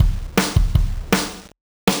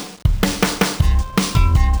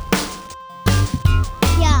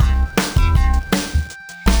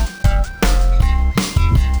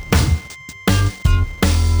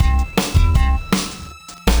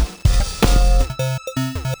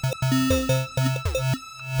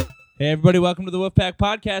Hey, everybody, welcome to the Wolfpack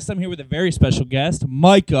Podcast. I'm here with a very special guest,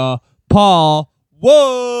 Micah, Paul,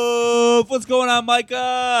 Wolfe. What's going on,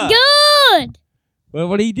 Micah? Good. Well,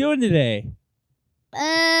 what are you doing today?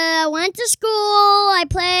 Went to school, I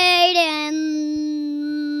played,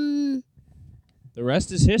 and... The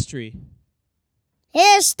rest is history.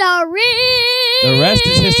 History! The rest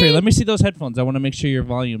is history. Let me see those headphones. I want to make sure your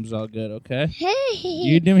volume's all good, okay? Hey.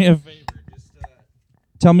 You do me a favor. Just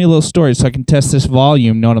tell me a little story so I can test this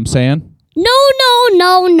volume. Know what I'm saying? No.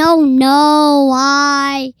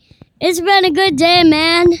 It's been a good day,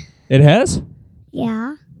 man. It has?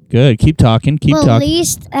 Yeah. Good. Keep talking. At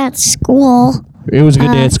least at school. It was a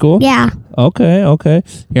good day at school? Yeah. Okay.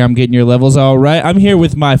 Here, I'm getting your levels all right. I'm here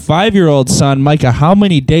with my 5-year-old son, Micah. How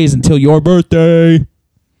many days until your birthday?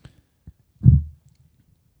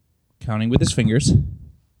 Counting with his fingers.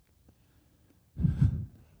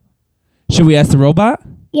 Should we ask the robot?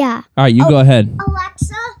 Yeah. All right, you go ahead.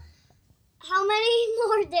 Alexa, how many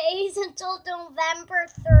more days until November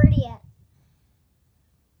 30th?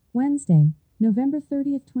 Wednesday, November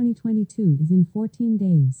 30th, 2022 is in 14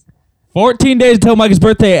 days. 14 days until Micah's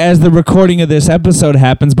birthday as the recording of this episode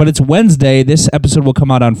happens, but it's Wednesday. This episode will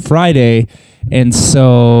come out on Friday, and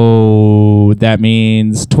so that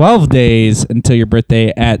means 12 days until your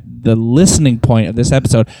birthday at the listening point of this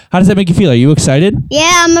episode. How does that make you feel? Are you excited?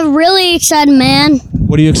 Yeah, I'm really excited, man.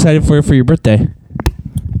 What are you excited for your birthday?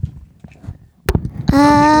 What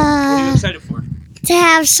are you excited for? To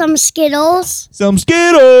have some Skittles. Some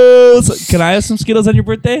Skittles! Can I have some Skittles on your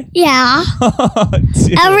birthday? Yeah.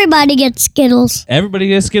 Dude. Everybody gets Skittles. Everybody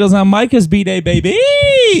gets Skittles on Micah's B-Day, baby!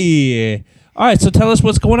 All right, so tell us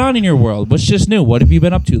what's going on in your world. What's just new? What have you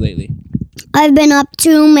been up to lately? I've been up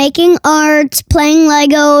to making art, playing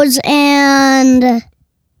Legos, and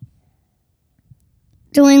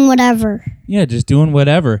doing whatever. Yeah, just doing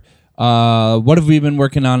whatever. What have we been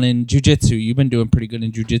working on in jiu-jitsu? You've been doing pretty good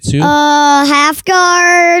in jiu-jitsu. Half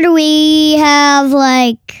guard. We have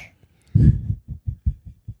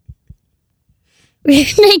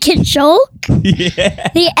naked choke. Yeah.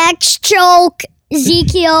 The X choke,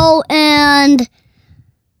 Ezekiel, and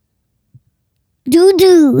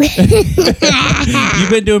doo-doo. You've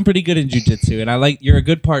been doing pretty good in jiu-jitsu, and you're a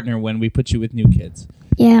good partner when we put you with new kids.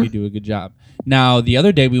 Yeah. You do a good job. Now, the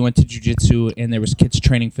other day we went to jiu-jitsu and there was kids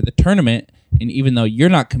training for the tournament, and even though you're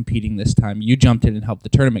not competing this time, you jumped in and helped the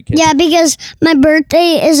tournament kids. Yeah, because my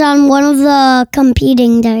birthday is on one of the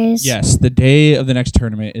competing days. Yes, the day of the next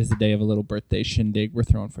tournament is the day of a little birthday shindig we're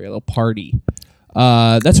throwing for you, a little party.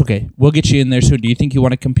 That's okay. We'll get you in there soon. Do you think you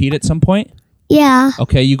want to compete at some point? Yeah.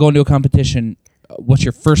 Okay, you go into a competition. What's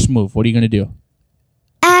your first move? What are you going to do?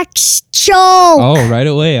 X choke. Oh, right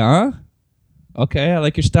away, huh? Okay, I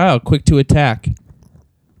like your style. Quick to attack.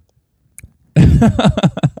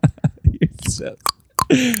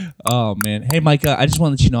 Oh, man. Hey, Micah, I just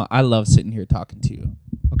want to let you know I love sitting here talking to you.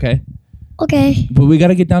 Okay? Okay. But we got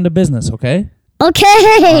to get down to business, okay?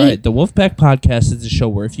 Okay. All right, the Wolfpack Podcast is a show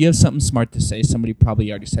where if you have something smart to say, somebody probably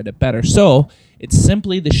already said it better. So it's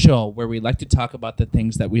simply the show where we like to talk about the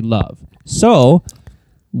things that we love. So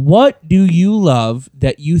what do you love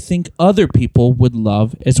that you think other people would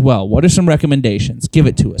love as well? What are some recommendations? Give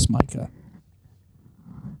it to us, Micah.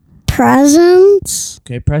 Presents.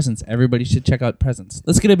 Okay, presents. Everybody should check out presents.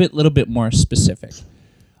 Let's get little bit more specific.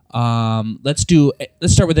 Let's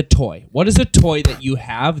start with a toy. What is a toy that you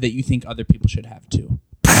have that you think other people should have too?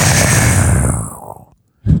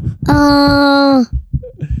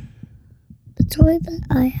 The toy that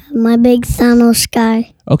I have, my big Thanos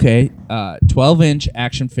guy. Okay, 12-inch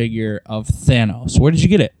action figure of Thanos. Where did you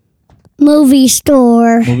get it? Movie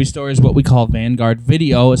store. Movie store is what we call Vanguard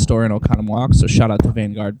Video, a store in Oconomowoc. So shout out to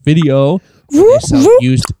Vanguard Video. They sell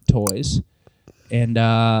used toys. And,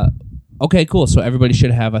 okay, cool. So everybody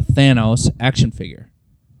should have a Thanos action figure.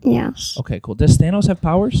 Yes. Okay, cool. Does Thanos have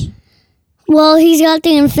powers? Well, he's got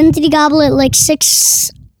the Infinity Goblet,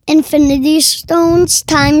 6 Infinity Stones,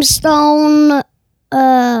 Time Stone,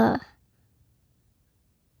 What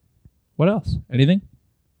else? Anything?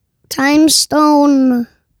 Time Stone.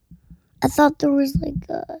 I thought there was a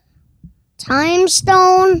Time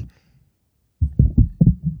Stone,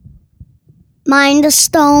 Mind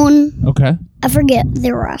Stone. Okay. I forget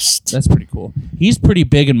the rest. That's pretty cool. He's pretty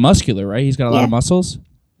big and muscular, right? He's got a lot of muscles.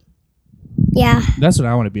 Yeah. That's what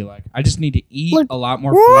I want to be like. I just need to eat a lot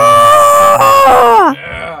more food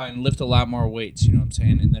and lift a lot more weights, you know what I'm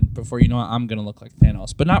saying? And then before you know it, I'm going to look like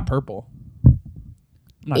Thanos, but not purple. I'm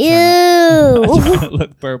not trying to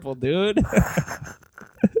look purple, dude.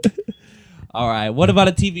 All right. What about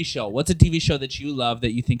a TV show? What's a TV show that you love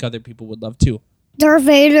that you think other people would love too? Darth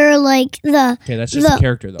Vader, like the. Okay, that's just the, a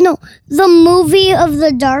character, though. No, the movie of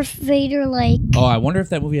the Darth Vader, like Oh, I wonder if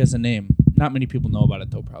that movie has a name. Not many people know about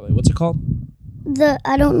it, though, probably. What's it called?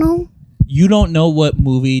 I don't know. You don't know what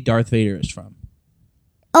movie Darth Vader is from.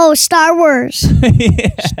 Oh, Star Wars. Yeah,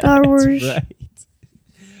 Star Wars. That's right.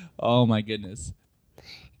 Oh, my goodness.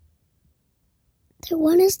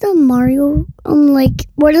 When is the Mario?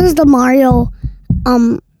 What is the Mario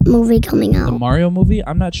movie coming The out? Mario movie?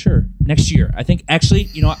 I'm not sure. Next year. I think, actually,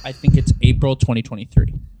 you know what? I think it's April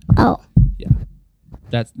 2023. Oh, Yeah.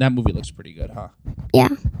 That movie looks pretty good, huh? yeah.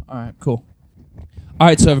 All right, cool. All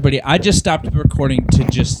right, so everybody, I just stopped the recording to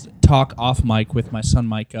just talk off mic with my son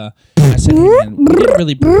Micah. I said, hey, man, we didn't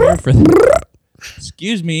really prepare for this.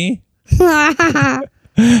 Excuse me. I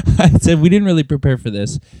said we didn't really prepare for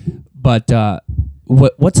this, but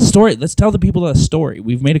what's the story? Let's tell the people a story.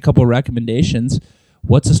 We've made a couple of recommendations.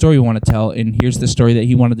 What's the story you want to tell? And here's the story that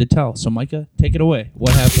he wanted to tell. So, Micah, take it away.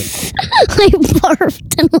 What happened? I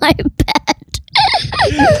barfed in my bed.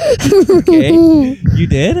 Okay, you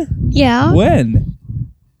did? Yeah. When?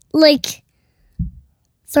 Like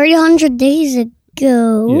 300 days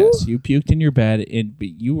ago. Yes, you puked in your bed, but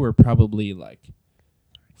you were probably like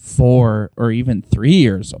 4 or even 3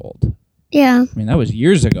 years old. Yeah. I mean, that was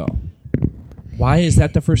years ago. Why is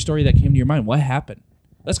that the first story that came to your mind? What happened?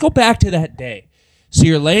 Let's go back to that day. So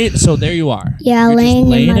you're late. So there you are. Yeah, You're just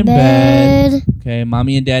laying in my bed. Okay,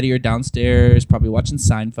 mommy and daddy are downstairs, probably watching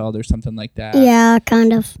Seinfeld or something like that. Yeah,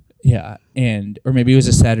 kind of. Yeah, or maybe it was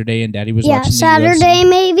a Saturday and daddy was Yeah, watching the Saturday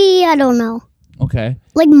maybe. I don't know. UFC. Okay,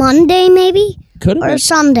 Like Monday maybe could have or been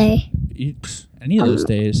Sunday. any of those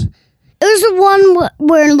days. It was the one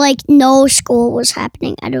where like no school was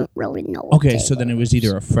happening. I don't really know. What Okay, day so then it was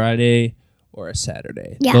either a Friday or a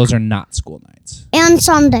Saturday. Yeah. Those are not school nights. And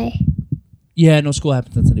Sunday. Yeah, no school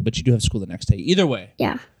happens on Sunday, but you do have school the next day. Either way.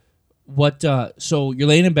 Yeah. What? So you're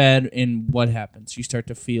laying in bed, and what happens? You start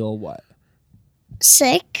to feel what?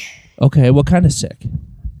 Sick. Okay, what kind of sick?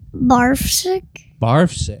 Barf sick.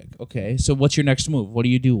 Barf sick. Okay, so what's your next move? What do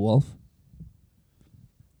you do, Wolf?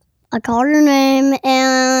 I called her name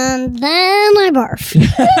and then I barf.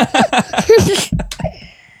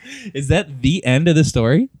 Is that the end of the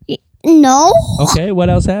story? No. Okay, what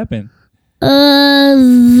else happened? Let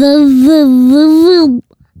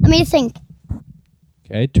me think.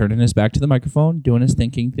 Okay, turning his back to the microphone, doing his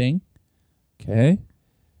thinking thing. Okay,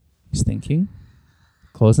 he's thinking,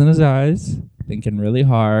 closing his eyes, thinking really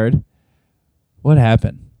hard. What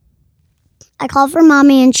happened? I called for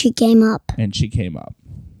mommy and she came up. And she came up.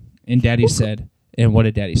 And Daddy said, and what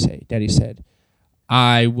did Daddy say? Daddy said,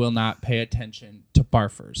 I will not pay attention to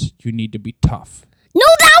barfers. You need to be tough. No,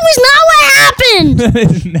 that was not what happened. That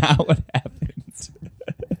is not what happens.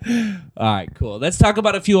 All right, cool. Let's talk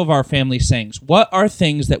about a few of our family sayings. What are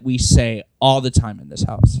things that we say all the time in this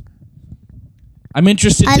house? I'm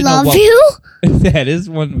interested to I know love what you. that is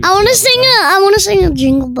one. I want to sing a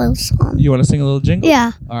Jingle Bell song. You want to sing a little jingle?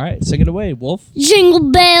 Yeah. All right, sing it away, Wolf.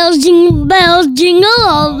 Jingle bells, jingle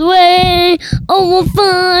all the way. Oh, what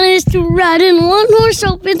fun it is to ride in one horse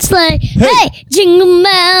open sleigh. Hey, jingle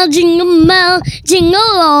bell, jingle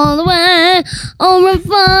all the way. Oh, what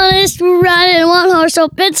fun it is to ride in one horse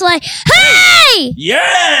open sleigh. Hey!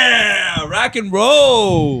 Yeah, rock and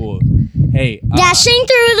roll. Hey, Dashing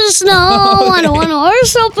through the snow on a one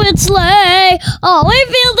horse open sleigh. Oh, we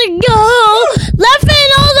feel to go, laughing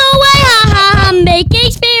all the way, ha ha ha, making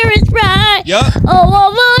spirits bright. Yup. Oh,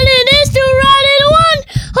 what fun it is to ride in one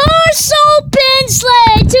horse open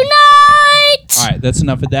sleigh tonight. All right, that's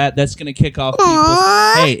enough of that. That's going to kick off people.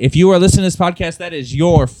 Aww. Hey, if you are listening to this podcast, that is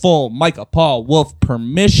your full Micah Paul Wolf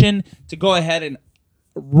permission to go ahead and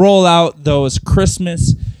roll out those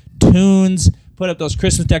Christmas tunes, put up those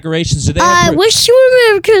Christmas decorations. Do they I have wish you a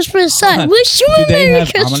Merry Christmas. I wish you Do a they Merry have?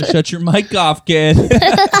 I'm Christmas. going to shut your mic off, kid.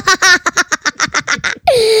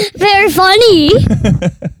 Very funny.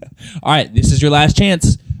 All right, this is your last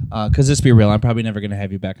chance. Because let's be real, I'm probably never going to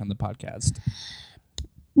have you back on the podcast.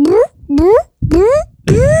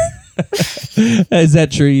 Is that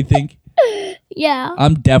true, you think? Yeah.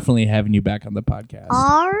 I'm definitely having you back on the podcast.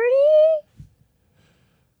 Already?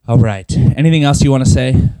 All right. Anything else you want to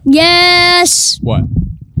say? Yes. What?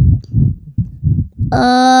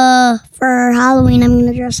 For Halloween, I'm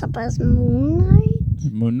gonna dress up as Moon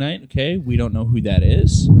Knight. Moon Knight? Okay, we don't know who that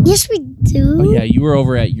is. Yes, we do. Oh, yeah, you were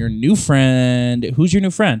over at your new friend. Who's your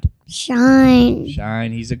new friend? Shine.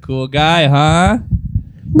 Shine. He's a cool guy, huh?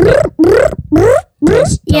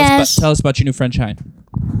 Yes. Tell us about your new friend, Shine.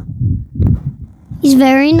 He's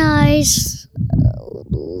very nice.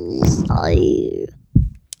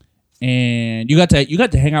 And you got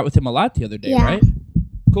to hang out with him a lot the other day, Yeah. right?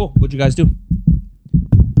 Cool. What'd you guys do?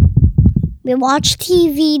 We watch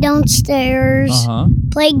TV downstairs.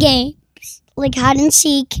 Play games like hide and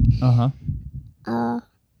seek.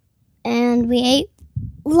 And we ate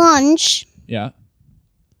lunch. Yeah.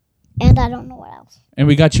 And I don't know what else. And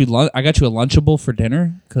we got you. I got you a Lunchable for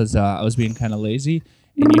dinner because I was being kind of lazy.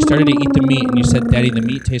 And you started to eat the meat, and you said, "Daddy, the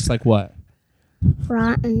meat tastes like what?"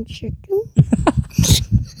 Rotten chicken.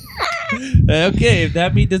 Okay, if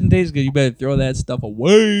that meat doesn't taste good, you better throw that stuff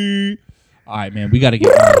away. All right, man, we got to get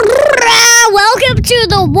going. Welcome to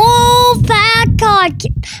the Wolfe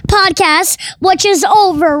podcast, which is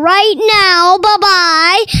over right now.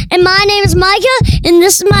 Bye-bye. And my name is Micah, and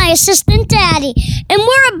this is my assistant, Daddy. And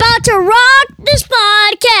we're about to rock this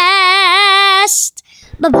podcast.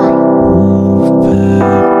 Bye-bye.